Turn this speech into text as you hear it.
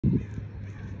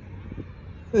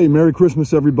Hey, Merry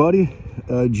Christmas, everybody.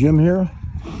 Jim here.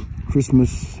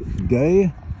 Christmas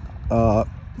Day.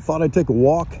 Thought I'd take a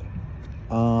walk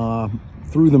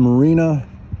through the marina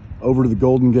over to the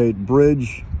Golden Gate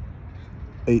Bridge.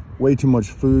 Ate way too much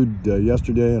food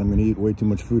yesterday, and I'm going to eat way too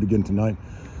much food again tonight.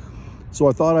 So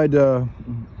I thought I'd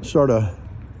sort of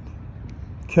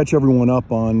catch everyone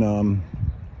up on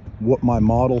what my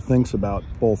model thinks about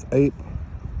both APE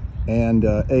and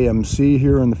AMC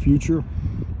here in the future,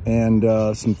 and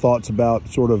some thoughts about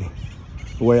sort of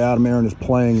the way Adam Aaron is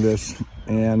playing this,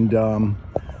 and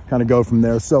kind of go from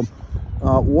there. So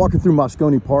walking through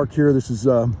Moscone Park here. This is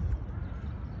a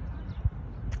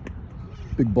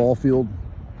big ball field,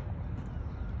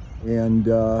 and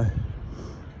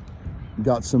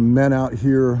got some men out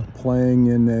here playing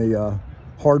in a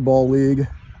hardball league.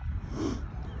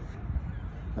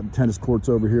 Have tennis courts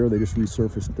over here. They just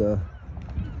resurfaced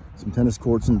some tennis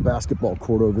courts and a basketball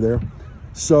court over there.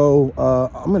 So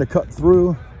I'm going to cut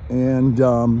through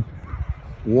and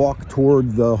walk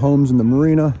toward the homes in the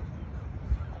marina.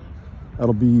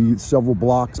 That'll be several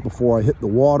blocks before I hit the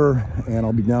water, and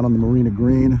I'll be down on the marina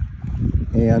green.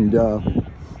 And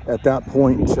at that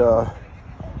point,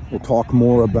 we'll talk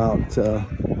more about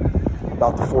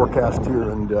the forecast here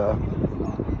and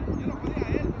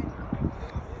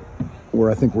where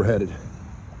I think we're headed.